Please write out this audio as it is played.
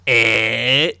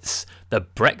the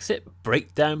Brexit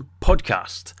Breakdown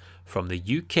podcast from the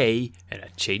UK in a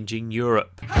changing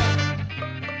Europe.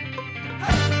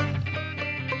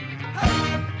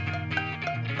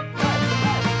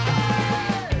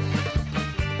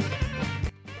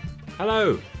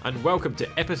 Hello, and welcome to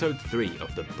episode 3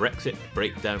 of the Brexit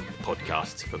Breakdown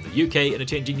podcast from the UK in a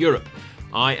changing Europe.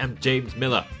 I am James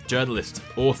Miller, journalist,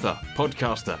 author,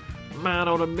 podcaster, man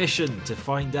on a mission to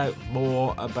find out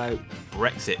more about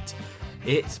Brexit.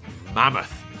 It's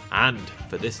mammoth, and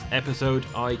for this episode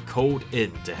I called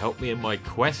in to help me in my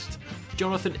quest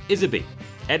Jonathan Isaby,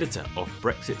 editor of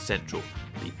Brexit Central,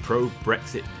 the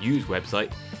pro-Brexit news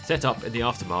website set up in the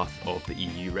aftermath of the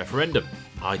EU referendum.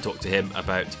 I talked to him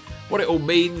about what it all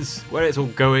means, where it's all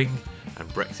going, and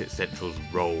Brexit Central's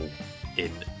role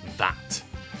in that.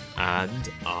 And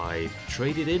I've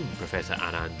traded in Professor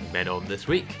Anand Menon this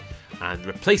week and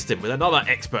replaced him with another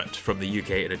expert from the UK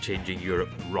in a changing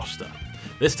Europe roster.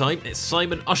 This time it's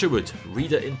Simon Usherwood,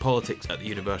 reader in politics at the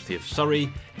University of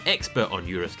Surrey, expert on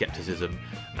Euroscepticism,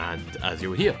 and as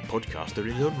you'll hear, podcaster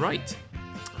in his own right.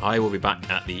 I will be back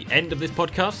at the end of this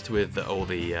podcast with all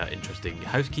the interesting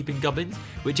housekeeping gubbins,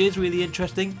 which is really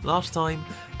interesting. Last time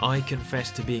I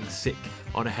confessed to being sick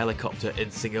on a helicopter in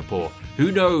Singapore.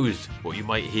 Who knows what you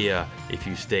might hear if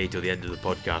you stay till the end of the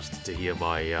podcast to hear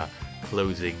my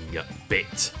closing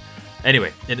bit.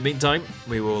 Anyway, in the meantime,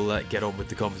 we will get on with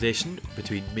the conversation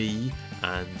between me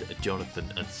and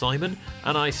Jonathan and Simon,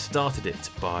 and I started it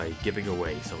by giving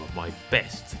away some of my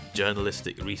best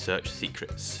journalistic research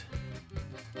secrets.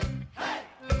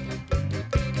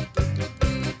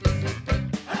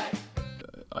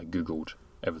 I googled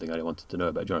everything I wanted to know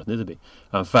about Jonathan Isaby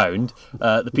and found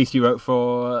the piece you wrote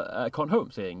for Con Home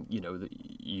saying, that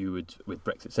you would, with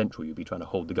Brexit Central, you'd be trying to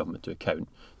hold the government to account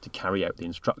to carry out the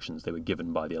instructions they were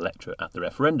given by the electorate at the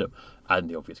referendum. And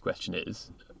the obvious question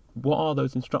is, what are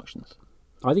those instructions?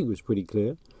 I think it was pretty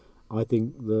clear. I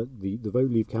think that the Vote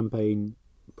Leave campaign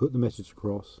put the message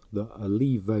across that a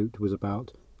Leave vote was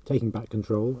about taking back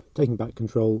control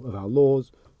of our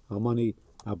laws, our money,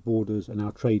 our borders and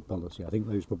our trade policy. I think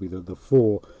those are probably the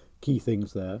four key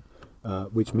things there,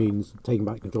 which means taking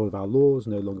back control of our laws,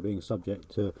 no longer being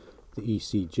subject to the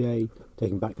ECJ,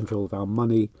 taking back control of our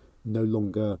money, no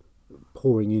longer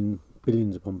pouring in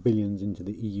billions upon billions into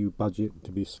the EU budget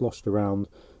to be sloshed around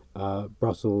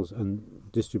Brussels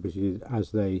and distributed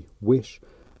as they wish.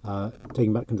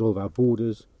 Taking back control of our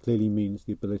borders clearly means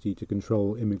the ability to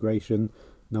control immigration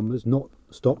numbers, not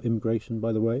stop immigration,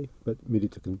 by the way, but merely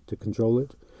to control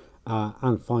it.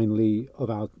 And finally,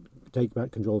 take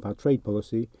back control of our trade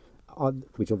policy,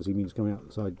 which obviously means coming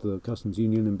outside the customs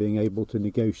union and being able to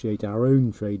negotiate our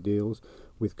own trade deals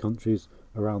with countries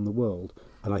around the world.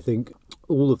 And I think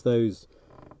all of those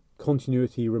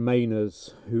continuity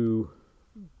remainers who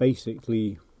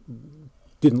basically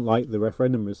didn't like the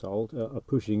referendum result are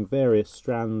pushing various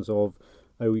strands of,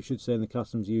 we should stay in the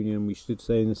customs union, we should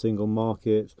stay in the single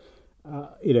market,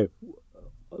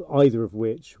 either of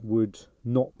which would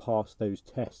not pass those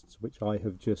tests which I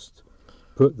have just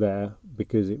put there,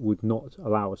 because it would not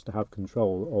allow us to have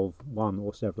control of one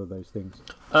or several of those things.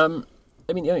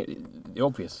 The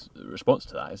obvious response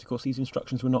to that is, of course, these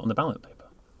instructions were not on the ballot paper.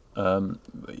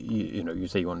 You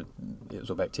say it was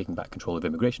about taking back control of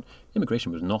immigration.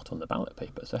 Immigration was not on the ballot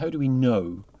paper. So how do we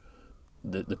know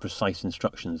the precise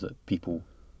instructions that people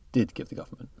did give the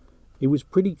government? It was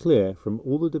pretty clear from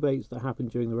all the debates that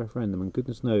happened during the referendum, and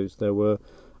goodness knows there were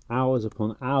hours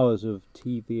upon hours of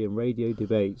TV and radio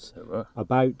debates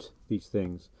about these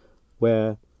things,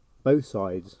 where both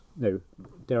sides,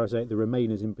 dare I say it, the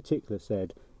Remainers in particular,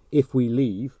 said, if we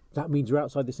leave, that means we're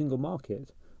outside the single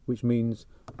market, which means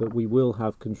that we will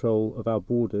have control of our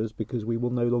borders because we will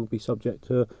no longer be subject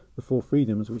to the four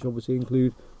freedoms, which obviously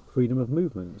include freedom of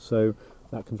movement. So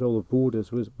that control of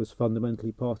borders was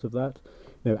fundamentally part of that.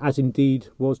 As indeed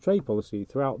was trade policy.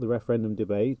 Throughout the referendum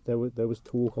debate, there was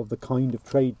talk of the kind of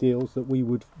trade deals that we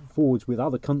would forge with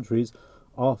other countries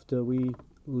after we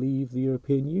leave the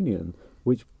European Union,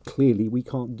 which clearly we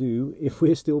can't do if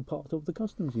we're still part of the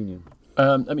customs union.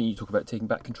 You talk about taking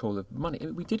back control of money.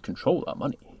 We did control that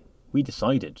money. We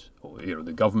decided, or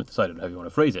the government decided, however you want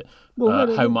to phrase it,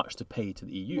 how much to pay to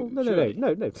the EU. No.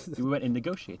 We went and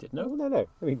negotiated. No.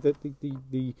 I mean,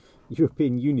 the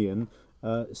European Union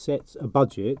sets a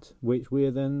budget which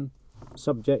we're then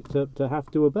subject to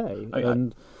have to obey,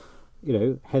 and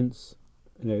hence,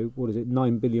 what is it,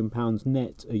 £9 billion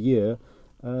net a year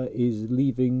is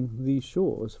leaving these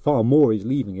shores. Far more is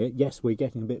leaving it. Yes, we're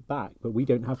getting a bit back, but we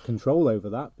don't have control over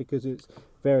that because it's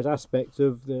various aspects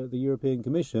of the European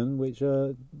Commission which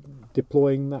are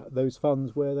deploying those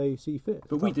funds where they see fit.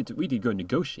 But we did go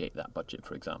negotiate that budget,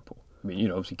 for example. I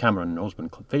mean, obviously Cameron and Osborne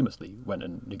famously went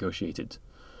and negotiated.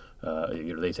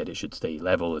 They said it should stay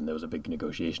level, and there was a big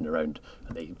negotiation around,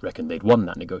 and they reckoned they'd won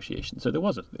that negotiation. So it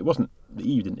wasn't the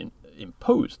EU didn't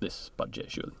impose this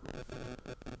budget, surely.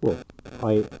 Well,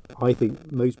 I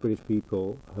think most British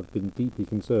people have been deeply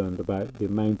concerned about the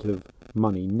amount of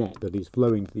money net that is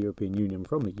flowing to the European Union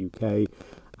from the UK,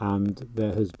 and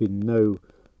there has been no.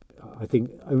 I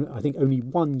think only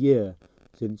 1 year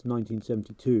since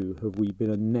 1972 have we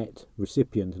been a net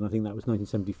recipient, and I think that was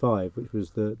 1975, which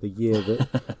was the year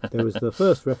that there was the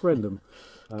first referendum.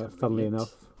 Funnily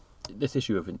enough, this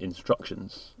issue of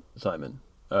instructions, Simon,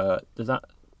 does that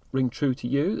ring true to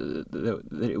you?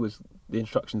 That the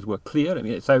instructions were clear. I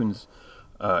mean, it sounds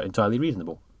entirely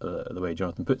reasonable the way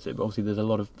Jonathan puts it, but obviously there's a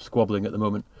lot of squabbling at the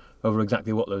moment over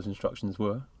exactly what those instructions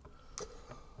were.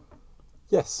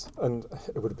 Yes, and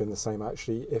it would have been the same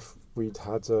actually if we'd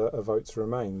had a vote to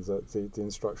remain, that the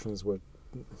instructions were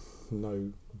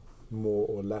no more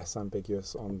or less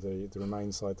ambiguous on the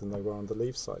Remain side than they were on the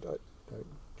Leave side.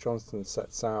 Jonathan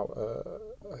sets out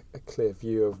a clear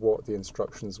view of what the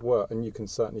instructions were, and you can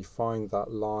certainly find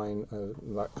that line,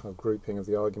 that kind of grouping of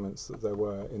the arguments that there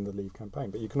were in the Leave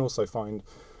campaign. But you can also find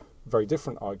very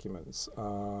different arguments.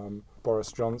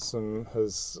 Boris Johnson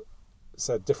has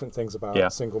said different things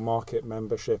about single market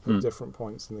membership at different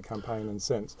points in the campaign and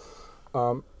since.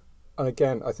 And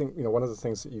again, I think one of the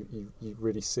things that you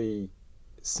really see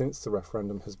since the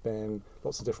referendum has been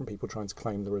lots of different people trying to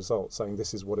claim the result, saying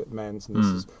this is what it meant and this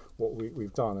is what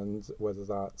we've done, and whether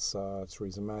that's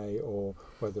Theresa May or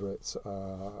whether it's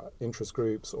interest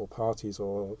groups or parties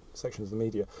or sections of the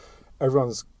media,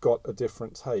 everyone's got a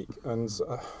different take. And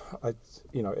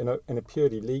in a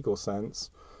purely legal sense,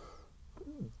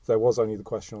 there was only the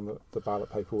question on the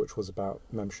ballot paper, which was about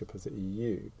membership of the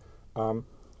EU.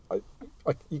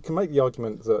 You can make the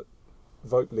argument that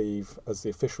Vote Leave, as the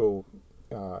official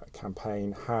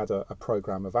campaign, had a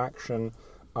programme of action,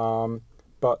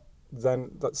 but then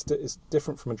it's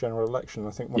different from a general election.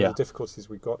 I think one of the difficulties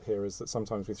we've got here is that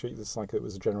sometimes we treat this like it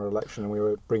was a general election and we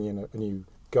were bringing in a new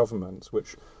government,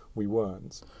 which we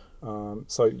weren't.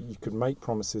 So you could make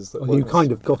promises that... Well, you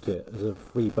kind of got it as a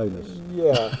free bonus.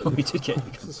 Yeah. We did get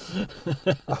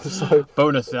so,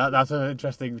 bonus, that's an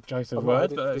interesting choice of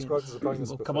word. Described as a bonus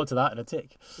we'll before. Come on to that in a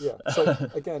tick. Yeah. So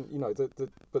again,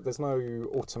 but there's no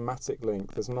automatic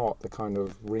link. There's not the kind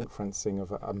of ring fencing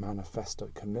of a manifesto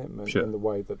commitment in the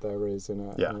way that there is in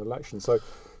an election. So,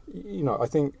 I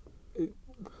think...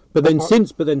 But then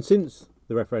since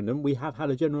the referendum, we have had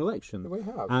a general election. We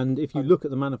have. And if you look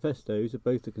at the manifestos of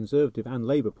both the Conservative and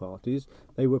Labour parties,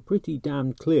 they were pretty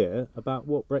damn clear about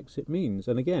what Brexit means.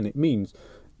 And again, it means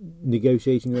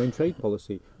negotiating your own trade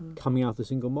policy, coming out of the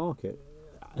single market,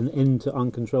 an end to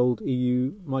uncontrolled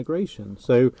EU migration.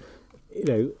 So,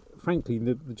 frankly,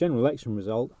 the general election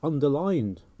result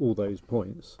underlined all those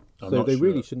points. So they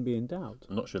really shouldn't be in doubt.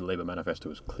 I'm not sure the Labour manifesto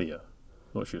was clear.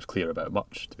 I'm not sure it was clear about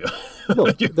much, to be honest.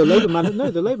 Well,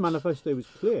 the Labour manifesto was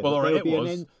clear. Well, all right, it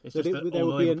was. It's just that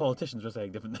all the Labour politicians were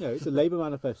saying different things. The Labour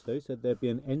manifesto said there'd be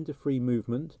an end to free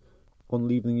movement on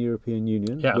leaving the European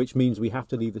Union, which means we have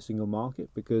to leave the single market,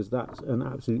 because that's an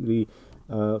absolutely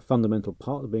fundamental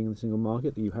part of being in the single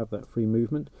market, that you have that free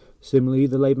movement. Similarly,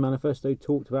 the Labour manifesto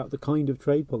talked about the kind of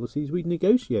trade policies we'd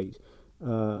negotiate,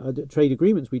 trade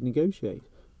agreements we'd negotiate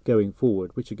going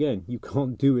forward, which again you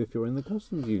can't do if you're in the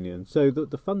customs union. So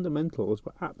the fundamentals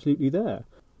were absolutely there.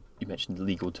 You mentioned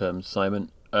legal terms, Simon.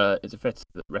 Is it fair to say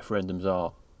that referendums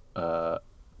are,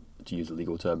 to use a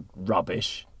legal term,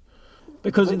 rubbish?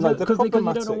 Because you don't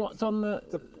know what's on the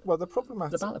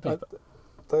ballot paper.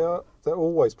 They're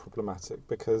always problematic,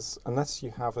 because unless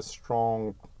you have a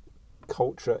strong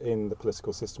culture in the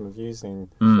political system of using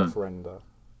referenda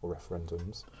or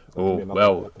referendums.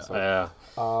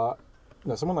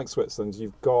 Someone like Switzerland,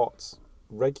 you've got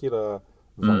regular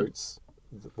votes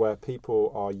where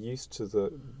people are used to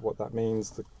what that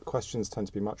means. The questions tend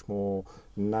to be much more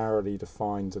narrowly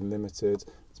defined and limited.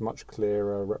 It's much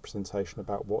clearer representation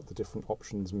about what the different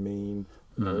options mean.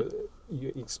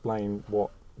 You explain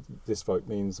what this vote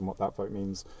means and what that vote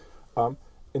means.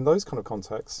 In those kind of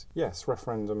contexts, yes,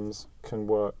 referendums can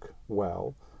work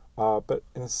well. But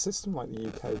in a system like the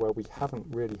UK, where we haven't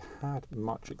really had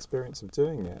much experience of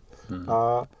doing it,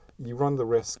 you run the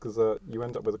risk that you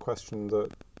end up with a question that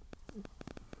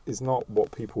is not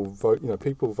what people vote.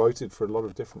 People voted for a lot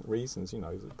of different reasons.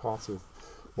 Part of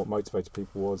what motivated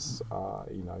people was,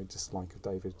 dislike of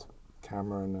David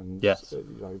Cameron and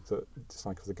the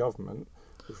dislike of the government,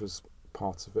 which was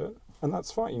part of it, and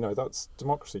that's fine. That's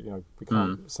democracy. We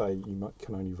can't say you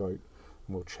can only vote.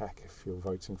 We'll check if you're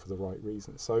voting for the right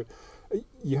reason. So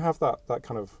you have that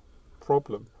kind of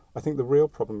problem. I think the real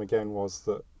problem again was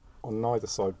that on neither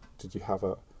side did you have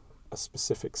a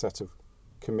specific set of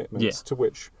commitments to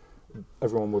which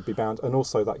everyone would be bound, and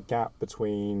also that gap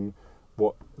between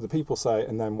what the people say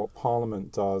and then what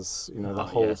Parliament does. You know, the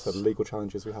whole sort of legal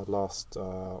challenges we had last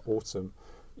autumn,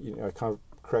 you know, kind of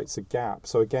creates a gap.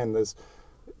 So again, there's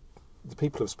the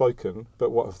people have spoken,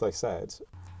 but what have they said?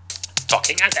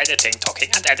 Talking and editing, talking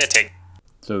and editing.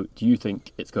 So do you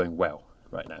think it's going well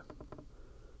right now?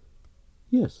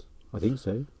 Yes, I think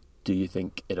so. Do you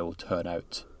think it'll turn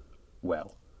out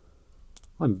well?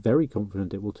 I'm very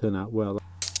confident it will turn out well.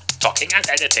 Talking and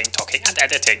editing, talking and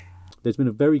editing. There's been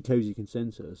a very cosy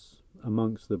consensus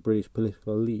amongst the British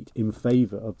political elite in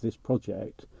favour of this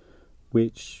project,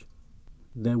 which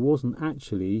there wasn't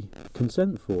actually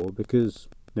consent for, because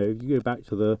if you go back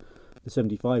to the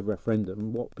 75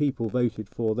 referendum, what people voted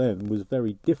for then was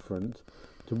very different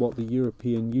to what the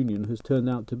European Union has turned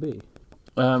out to be.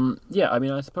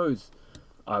 I suppose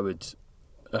I would.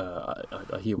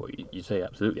 I hear what you say,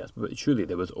 absolutely, but surely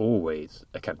there was always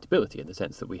accountability in the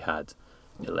sense that we had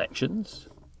elections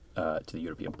to the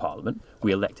European Parliament.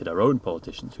 We elected our own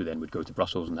politicians who then would go to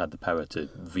Brussels and had the power to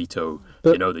veto,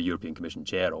 the European Commission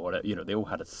chair or whatever. They all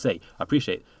had a say. I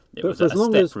appreciate it was a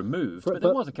step removed, but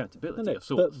there was accountability of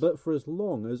sorts. But for as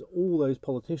long as all those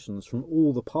politicians from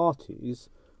all the parties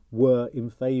were in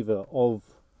favour of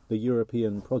the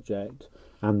European project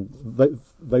and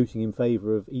voting in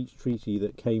favour of each treaty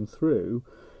that came through,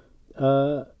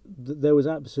 there was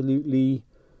absolutely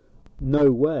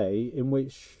no way in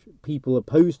which people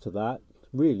opposed to that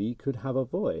really could have a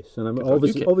voice. And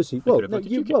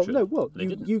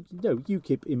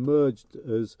UKIP emerged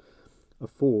as a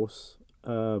force.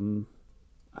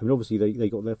 Obviously they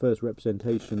got their first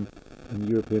representation in the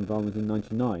European Parliament in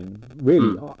 '99.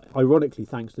 Really, ironically,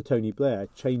 thanks to Tony Blair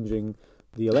changing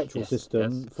the electoral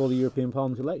system for the European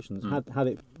Parliament elections. Had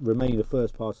it remained a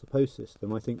first past the post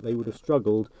system, I think they would have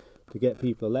struggled to get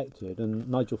people elected, and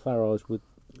Nigel Farage would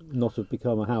not have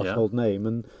become a household name,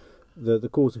 and the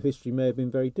course of history may have been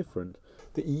very different.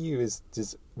 The EU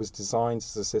was designed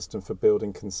as a system for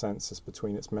building consensus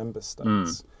between its member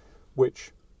states,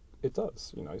 which it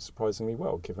does, surprisingly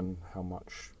well, given how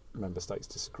much member states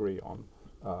disagree on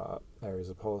areas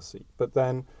of policy. But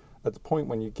then, at the point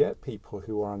when you get people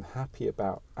who are unhappy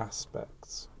about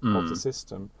aspects of the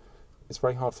system, it's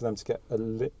very hard for them to get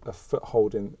a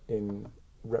foothold in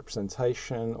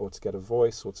representation or to get a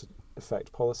voice or to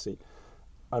affect policy.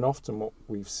 And often what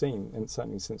we've seen, and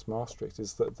certainly since Maastricht,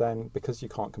 is that then, because you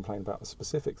can't complain about a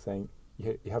specific thing,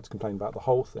 you have to complain about the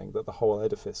whole thing, that the whole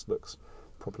edifice looks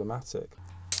problematic.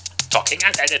 Talking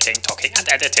and editing, talking and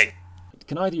editing.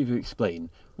 Can either of you explain,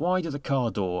 why does a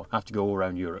car door have to go all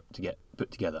around Europe to get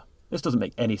put together? This doesn't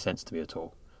make any sense to me at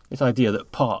all. This idea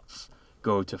that parts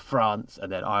go to France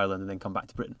and then Ireland and then come back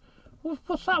to Britain.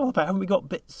 What's that all about? Haven't we got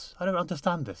bits? I don't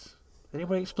understand this.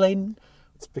 Anybody explain?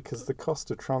 It's because the cost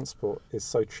of transport is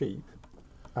so cheap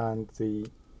and the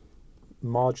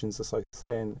margins are so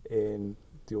thin in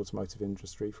the automotive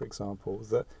industry, for example,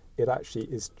 that it actually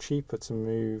is cheaper to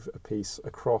move a piece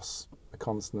across a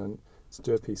continent to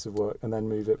do a piece of work and then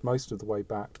move it most of the way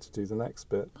back to do the next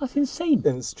bit. That's insane.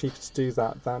 And it's cheaper to do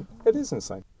that than... It is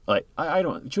insane. Like, I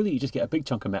don't... Surely you just get a big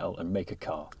chunk of metal and make a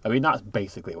car. I mean, that's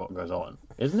basically what goes on,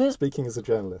 isn't it? Speaking as a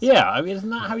journalist. Yeah, I mean, isn't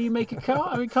that how you make a car?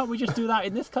 I mean, can't we just do that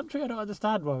in this country? I don't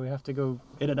understand why we have to go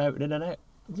in and out and in and out.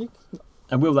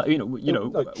 And will that,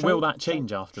 will that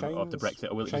change after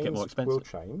Brexit, or will it just get more expensive? Will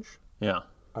change. Yeah.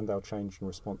 And they'll change in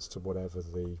response to whatever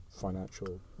the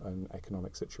financial and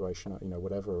economic situation,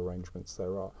 whatever arrangements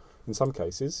there are. In some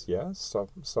cases,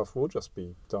 stuff will just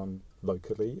be done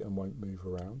locally and won't move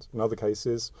around. In other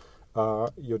cases,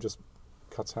 you'll just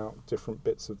cut out different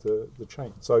bits of the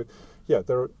chain. So,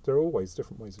 there are always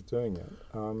different ways of doing it.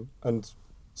 And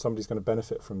somebody's going to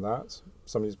benefit from that.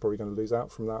 Somebody's probably going to lose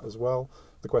out from that as well.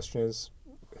 The question is,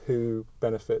 who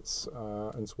benefits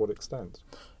and to what extent?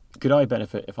 Could I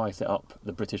benefit if I set up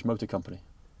the British Motor Company?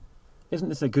 Isn't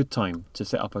this a good time to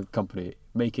set up a company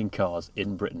making cars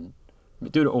in Britain?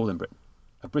 Do it all in Britain.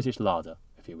 A British larder,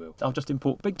 if you will. I'll just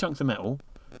import big chunks of metal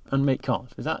and make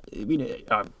cars. Is that...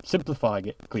 I'm simplifying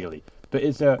it clearly. But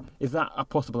is that a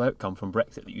possible outcome from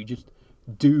Brexit, that you just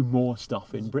do more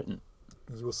stuff in Britain?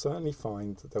 You will certainly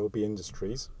find that there will be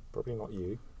industries, probably not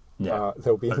you, yeah.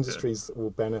 There will be industries that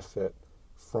will benefit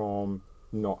from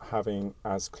not having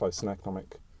as close an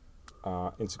economic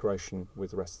integration with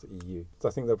the rest of the EU. So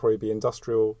I think there'll probably be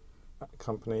industrial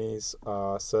companies,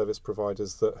 service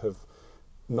providers that have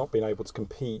not been able to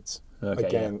compete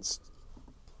against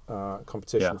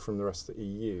competition from the rest of the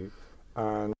EU,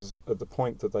 and at the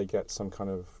point that they get some kind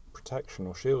of protection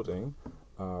or shielding,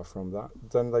 from that,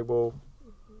 then they will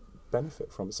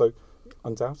benefit from it. So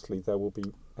undoubtedly there will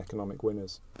be economic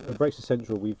winners. At Brexit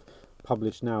Central, we've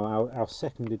published now our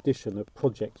second edition of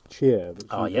Project Cheer,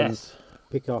 which you can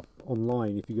pick up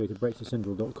online if you go to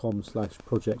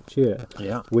brexitcentral.com/Project Cheer,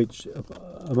 which,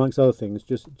 amongst other things,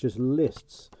 just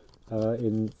lists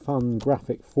in fun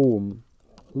graphic form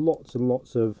lots and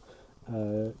lots of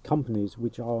companies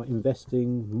which are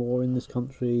investing more in this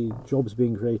country, jobs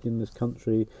being created in this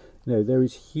country. There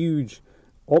is huge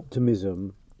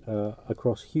optimism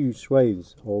across huge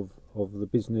swathes of the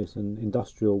business and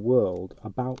industrial world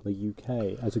about the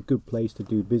UK as a good place to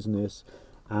do business,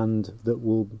 and that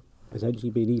will potentially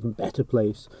be an even better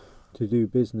place to do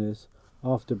business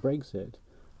after Brexit.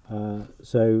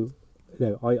 So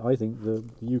I think the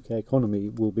UK economy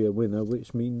will be a winner,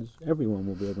 which means everyone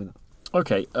will be a winner.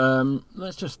 Okay,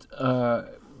 let's just...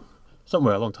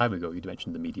 somewhere a long time ago you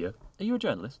mentioned the media. Are you a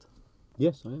journalist?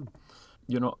 Yes, I am.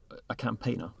 You're not a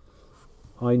campaigner?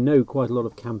 I know quite a lot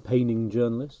of campaigning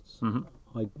journalists. Mm-hmm.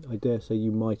 I dare say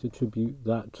you might attribute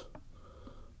that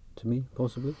to me,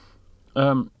 possibly.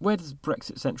 Where does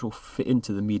Brexit Central fit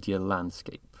into the media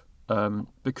landscape?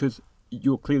 Because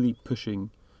you're clearly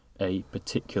pushing a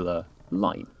particular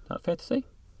line. Is that fair to say?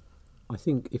 I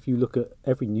think if you look at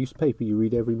every newspaper you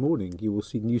read every morning, you will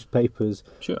see newspapers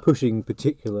pushing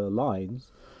particular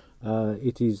lines.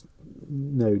 It is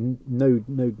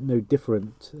no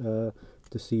different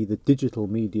to see the digital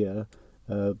media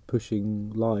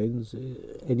pushing lines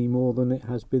any more than it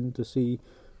has been to see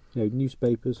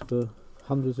newspapers for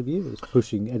hundreds of years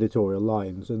pushing editorial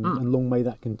lines, and long may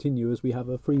that continue as we have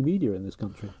a free media in this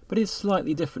country. But it's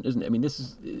slightly different, isn't it? I mean,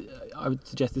 I would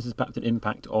suggest this is perhaps an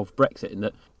impact of Brexit in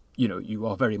that you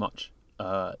are very much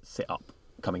set up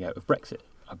coming out of Brexit,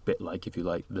 a bit like, if you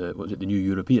like, the New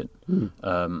European.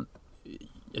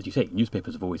 As you say,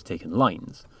 newspapers have always taken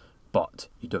lines, but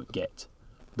you don't get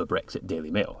the Brexit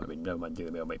Daily Mail. I mean, no man Daily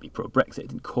Mail may be pro-Brexit, it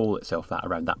didn't call itself that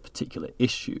around that particular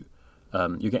issue.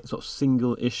 You get sort of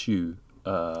single issue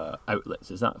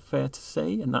outlets. Is that fair to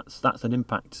say? And that's an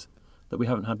impact that we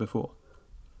haven't had before.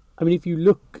 I mean, if you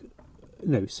look,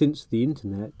 since the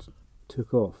internet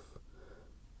took off,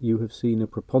 you have seen a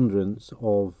preponderance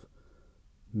of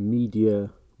media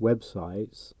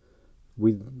websites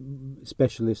with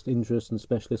specialist interests and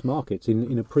specialist markets.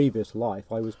 In a previous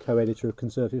life, I was co-editor of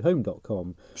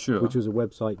conservativehome.com, which was a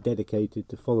website dedicated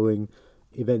to following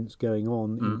events going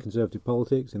on in Conservative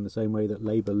politics, in the same way that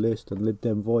Labour List and Lib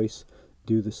Dem Voice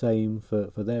do the same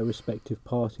for their respective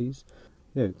parties.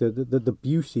 The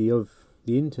beauty of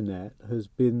the internet has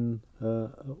been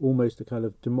almost a kind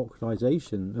of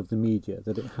democratisation of the media,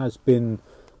 that it has been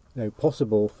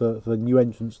possible for new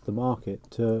entrants to the market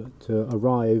to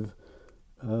arrive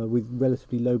with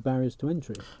relatively low barriers to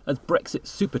entry. Has Brexit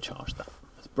supercharged that?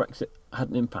 Has Brexit had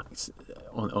an impact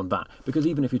on that? Because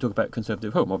even if you talk about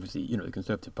Conservative Home, obviously, the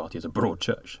Conservative Party is a broad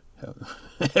church.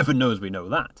 Heaven knows we know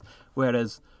that.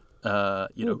 Whereas, the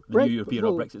New European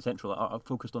or Brexit Central are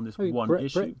focused on this one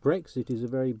issue. Brexit is a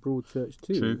very broad church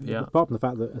too. True, yeah. Apart from the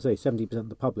fact that, as I say, 70% of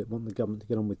the public want the government to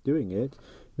get on with doing it.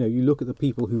 You look at the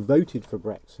people who voted for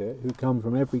Brexit, who come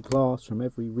from every class, from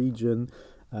every region,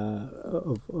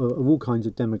 of all kinds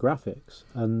of demographics,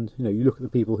 and you look at the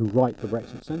people who write for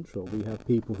Brexit Central. We have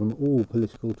people from all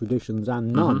political traditions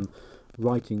and none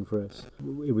writing for us.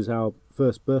 It was our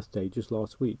first birthday just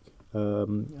last week,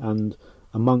 and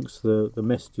amongst the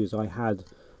messages I had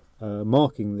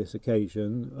marking this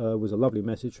occasion was a lovely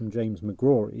message from James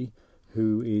McGrory,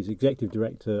 who is executive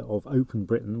director of Open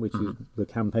Britain, which is the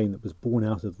campaign that was born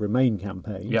out of the Remain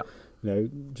campaign.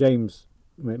 James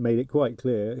made it quite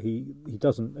clear he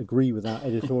doesn't agree with that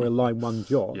editorial line one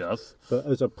jot. Yes. But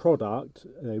as a product,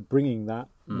 bringing that,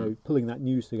 pulling that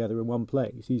news together in one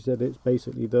place, he said it's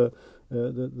basically the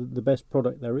best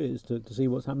product there is to see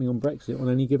what's happening on Brexit on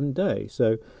any given day.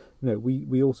 So,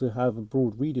 we also have a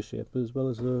broad readership as well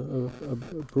as a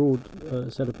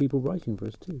broad set of people writing for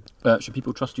us too. Should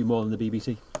people trust you more than the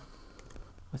BBC?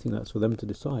 I think that's for them to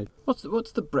decide. What's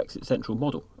the Brexit Central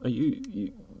model? Are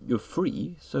you're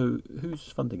free, so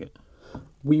who's funding it?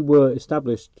 We were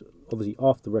established, obviously,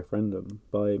 after the referendum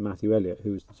by Matthew Elliott,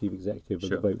 who was the chief executive of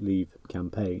the Vote Leave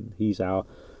campaign. He's our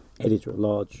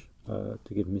editor-at-large, to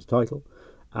give him his title.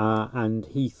 And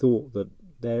he thought that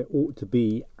there ought to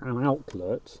be an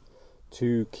outlet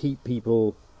to keep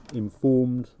people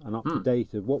informed and up to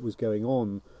date of what was going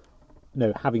on,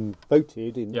 having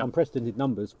voted in unprecedented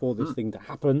numbers for this thing to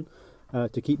happen,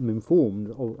 to keep them informed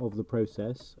of the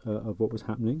process of what was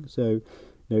happening. So,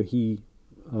 he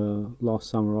last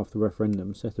summer after the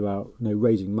referendum set about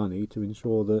raising money to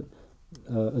ensure that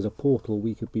as a portal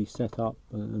we could be set up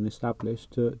and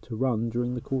established to run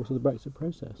during the course of the Brexit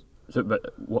process. So,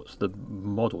 but what's the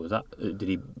model? Is that did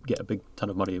he get a big ton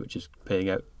of money, which is paying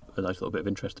out a nice little bit of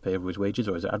interest to pay over his wages,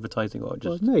 or is it advertising, or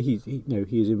just? Well, no,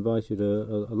 he has invited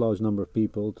a large number of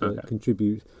people to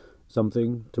contribute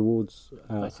something towards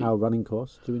our running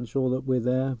costs to ensure that we're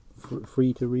there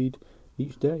free to read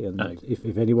each day. And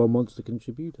if anyone wants to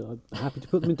contribute, I'm happy to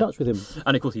put them in touch with him.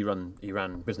 And of course, he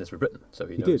ran business for Britain, so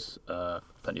he knows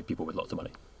plenty of people with lots of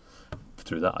money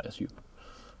through that, I assume.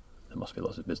 There must be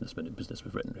lots of businessmen in business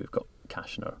with Britain who've got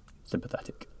cash and are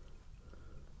sympathetic.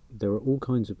 There are all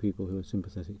kinds of people who are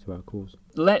sympathetic to our cause.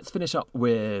 Let's finish up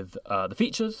with the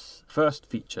features. First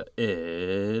feature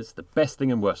is the best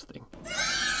thing and worst thing.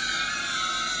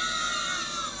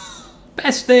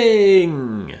 Best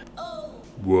thing!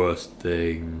 Worst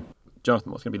thing.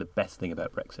 Jonathan, what's going to be the best thing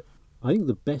about Brexit? I think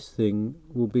the best thing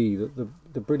will be that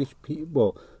the British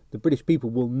people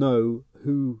will know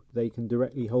who they can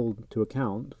directly hold to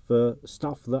account for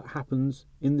stuff that happens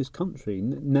in this country.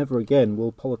 Never again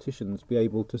will politicians be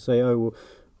able to say, "Oh, well,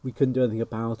 we couldn't do anything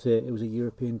about it. It was a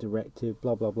European directive."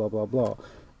 Blah blah blah blah blah.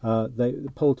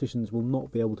 The politicians will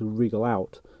not be able to wriggle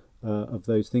out of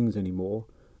those things anymore,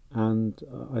 and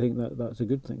I think that's a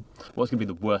good thing. What's going to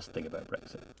be the worst thing about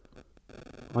Brexit?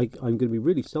 I'm going to be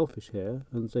really selfish here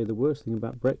and say the worst thing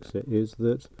about Brexit is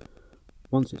that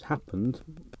once it's happened,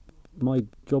 my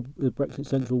job at Brexit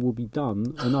Central will be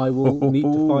done and I will need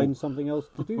to find something else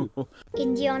to do.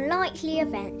 In the unlikely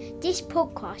event, this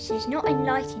podcast has not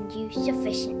enlightened you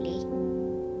sufficiently.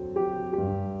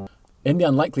 In the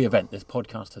unlikely event this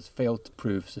podcast has failed to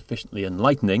prove sufficiently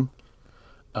enlightening,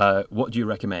 what do you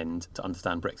recommend to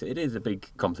understand Brexit? It is a big,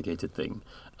 complicated thing.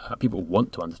 People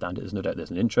want to understand it. There's no doubt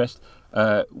there's an interest.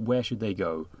 Where should they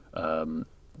go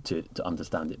to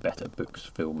understand it better? Books,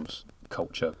 films,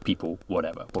 culture, people,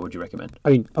 whatever. What would you recommend?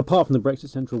 I mean, apart from the Brexit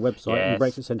Central website and the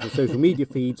Brexit Central social media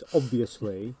feeds,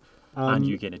 obviously. And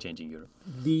UK and a Changing Europe.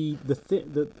 The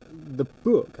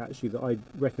book, actually, that I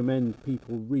recommend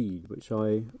people read, which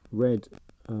I read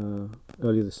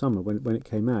earlier this summer when it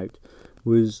came out,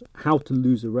 was How to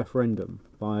Lose a Referendum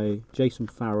by Jason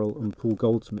Farrell and Paul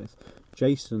Goldsmith.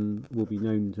 Jason will be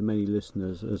known to many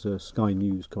listeners as a Sky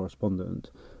News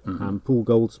correspondent, and Paul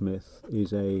Goldsmith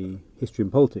is a history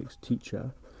and politics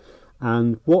teacher.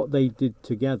 And what they did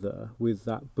together with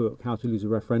that book, How to Lose a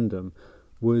Referendum,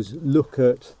 was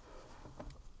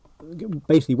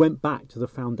basically went back to the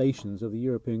foundations of the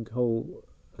European coal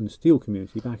and steel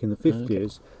community back in the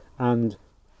 50s and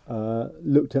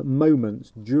looked at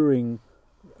moments during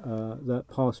that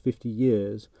past 50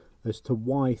 years as to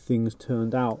why things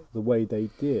turned out the way they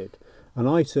did. And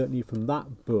I certainly, from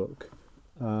that book,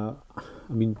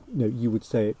 you would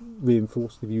say it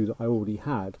reinforced the view that I already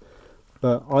had,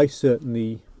 but I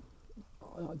certainly,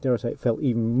 dare I say, it felt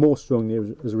even more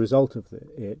strongly as a result of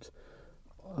it,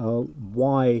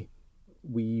 why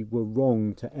we were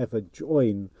wrong to ever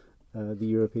join the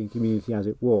European community as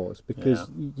it was, because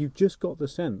you just got the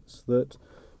sense that,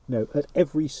 at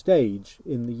every stage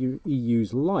in the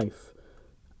EU's life,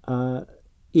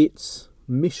 its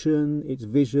mission, its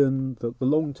vision, the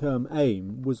long-term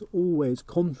aim was always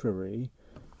contrary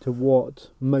to what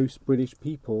most British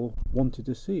people wanted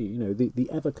to see. The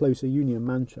ever closer union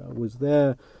mantra was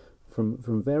there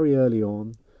from very early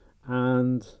on,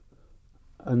 and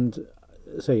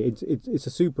say it's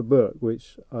a super book,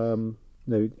 which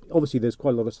obviously there's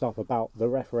quite a lot of stuff about the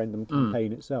referendum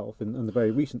campaign itself and the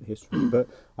very recent history, but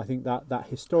I think that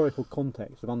historical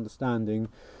context of understanding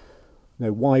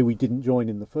why we didn't join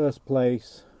in the first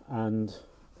place, and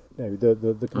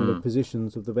the kind of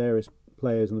positions of the various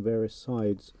players and the various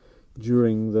sides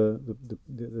during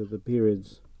the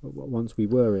periods once we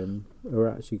were in are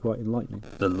actually quite enlightening.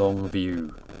 The long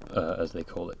view, as they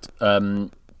call it.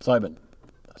 Simon,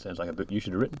 that sounds like a book you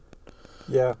should have written.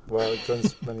 Yeah, well,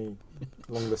 there's many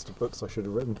long list of books I should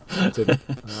have written. I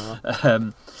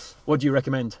didn't. What do you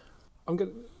recommend?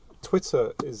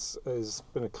 Twitter has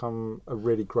become a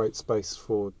really great space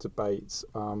for debate.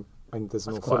 And there's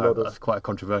an awful lot of... That's quite a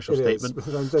controversial statement.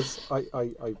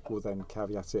 I will then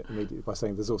caveat it immediately by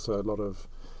saying there's also a lot of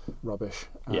rubbish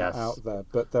out there.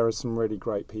 But there are some really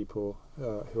great people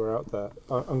who are out there.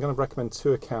 I'm going to recommend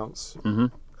two accounts,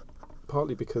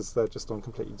 partly because they're just on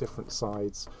completely different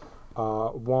sides.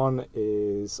 One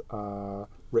is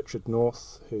Richard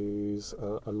North, who's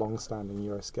a long-standing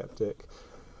Eurosceptic,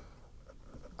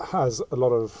 has a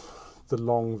lot of the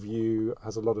long view,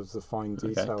 has a lot of the fine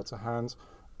detail to hand.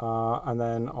 And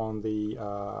then on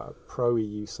the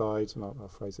pro-EU side, and I'll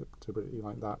phrase it deliberately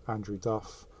like that, Andrew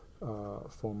Duff,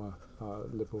 former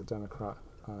Liberal Democrat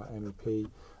MEP.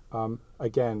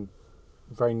 Again,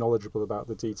 very knowledgeable about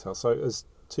the detail. So as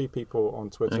two people on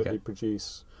Twitter who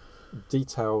produce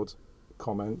detailed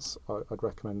comments, I'd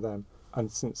recommend them.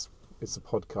 And since it's a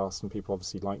podcast and people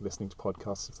obviously like listening to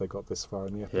podcasts if they got this far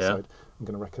in the episode, I'm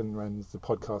going to recommend the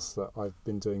podcast that I've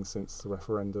been doing since the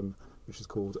referendum, which is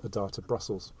called A Data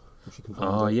Brussels, which you can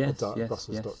find at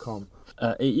databrussels.com.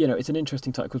 It's an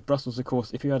interesting type, because Brussels, of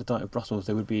course, if you had a diet of Brussels,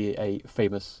 there would be a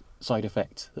famous side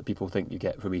effect that people think you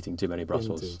get from eating too many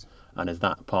Brussels. Indeed. And is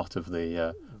that part of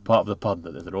the pun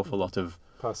that there's an awful lot of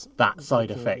that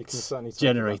side effect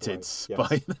generated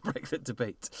by the Brexit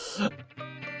debate?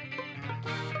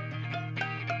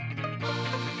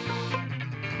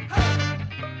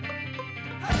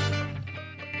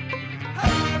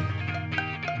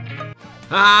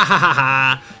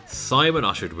 Simon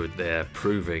Usherwood there,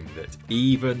 proving that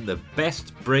even the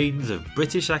best brains of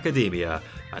British academia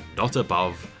are not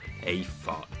above a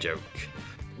fart joke.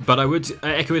 But I would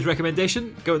echo his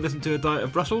recommendation. Go and listen to A Diet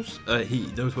of Brussels.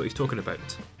 He knows what he's talking about.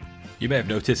 You may have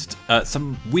noticed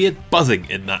some weird buzzing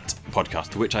in that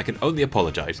podcast, for which I can only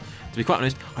apologise. To be quite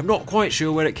honest, I'm not quite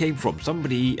sure where it came from.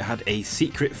 Somebody had a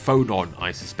secret phone on,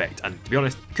 I suspect. And to be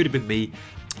honest, could have been me.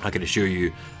 I can assure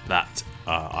you that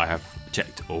I have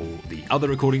checked all the other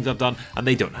recordings I've done, and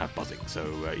they don't have buzzing, so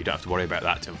you don't have to worry about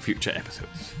that in future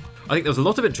episodes. I think there was a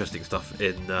lot of interesting stuff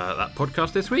in that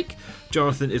podcast this week.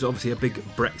 Jonathan is obviously a big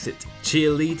Brexit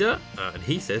cheerleader, and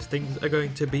he says things are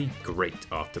going to be great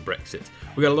after Brexit.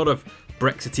 We've got a lot of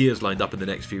Brexiteers lined up in the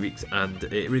next few weeks, and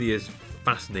it really is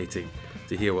fascinating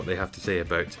to hear what they have to say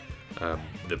about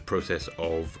the process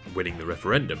of winning the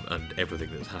referendum and everything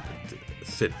that's happened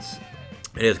since.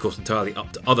 It is, of course, entirely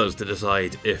up to others to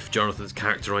decide if Jonathan's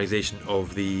characterisation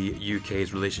of the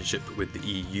UK's relationship with the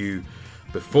EU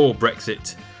before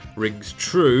Brexit rings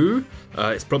true.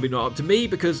 It's probably not up to me,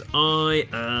 because I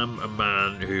am a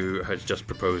man who has just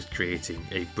proposed creating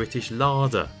a British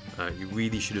larder. You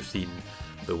really should have seen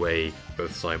the way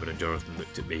both Simon and Jonathan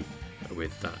looked at me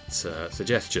with that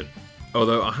suggestion.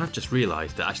 Although I have just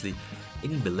realised that actually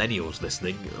any millennials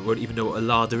listening won't even know what a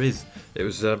larder is. It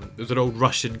was an old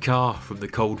Russian car from the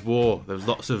Cold War. There was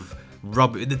lots of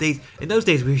rubbish in those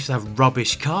days. We used to have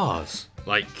rubbish cars,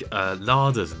 like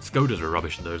Larders and Skodas were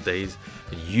rubbish in those days,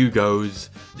 and Yugos,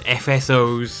 and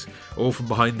FSOs, all from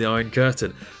behind the Iron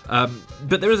Curtain.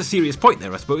 But there is a serious point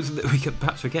there, I suppose, that we can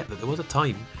perhaps forget that there was a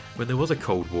time when there was a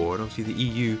Cold War, and obviously the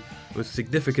EU was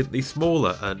significantly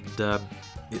smaller, and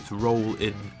its role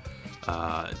in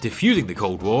diffusing the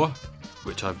Cold War,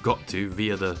 which I've got to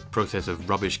via the process of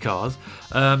rubbish cars,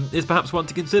 is perhaps one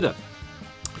to consider.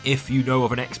 If you know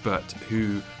of an expert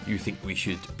who you think we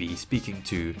should be speaking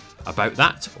to about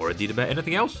that, or indeed about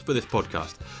anything else for this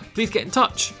podcast, please get in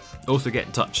touch. Also get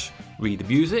in touch, read the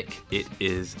music. It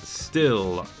is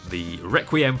still the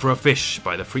Requiem for a Fish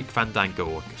by the Freak Fandango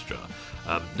Orchestra.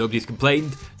 Nobody's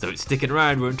complained, so it's sticking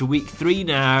around. We're into week 3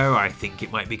 now. I think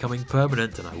it might be coming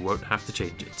permanent and I won't have to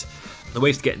change it. The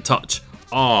ways to get in touch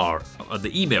are on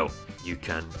the email. You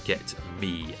can get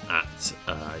me at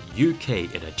UK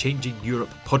in a Changing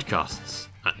Europe podcasts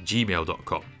at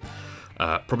gmail.com.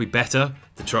 Probably better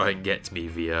to try and get me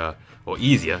via, or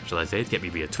easier, shall I say, to get me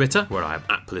via Twitter, where I am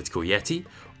at Political Yeti,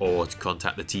 or to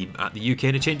contact the team at the UK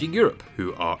in a Changing Europe,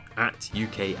 who are at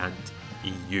UK and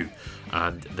EU.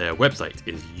 And their website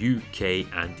is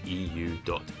ukandeu.ac.uk.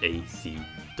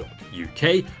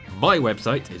 My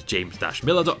website is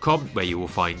james-miller.com, where you will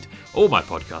find all my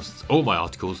podcasts, all my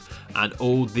articles, and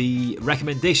all the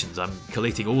recommendations. I'm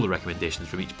collating all the recommendations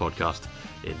from each podcast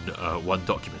in one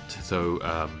document. So,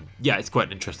 it's quite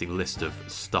an interesting list of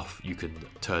stuff you can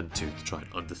turn to try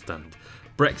and understand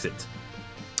Brexit.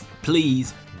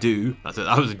 Please do, that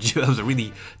was a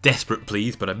really desperate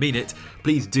please, but I mean it,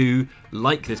 please do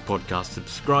like this podcast,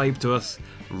 subscribe to us,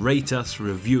 rate us,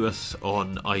 review us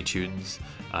on iTunes.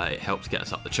 It helps get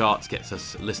us up the charts, gets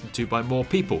us listened to by more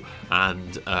people,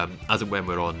 and as and when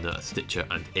we're on Stitcher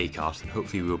and Acast, and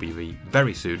hopefully we will be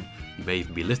very soon. You may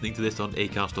even be listening to this on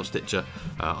Acast or Stitcher.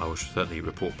 I will certainly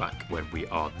report back when we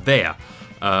are there.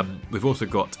 We've also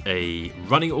got a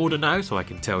running order now, so I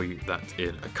can tell you that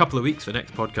in a couple of weeks, the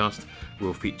next podcast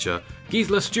will feature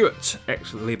Gisela Stewart,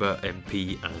 ex-Labour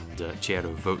MP and chair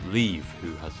of Vote Leave,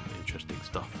 who has some interesting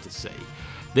stuff to say.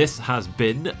 This has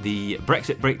been the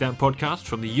Brexit Breakdown podcast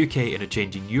from the UK in a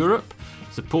Changing Europe,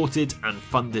 supported and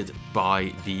funded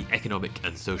by the Economic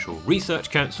and Social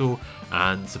Research Council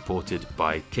and supported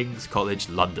by King's College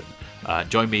London.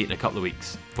 Join me in a couple of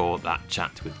weeks for that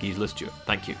chat with Gisela Stewart.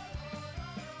 Thank you.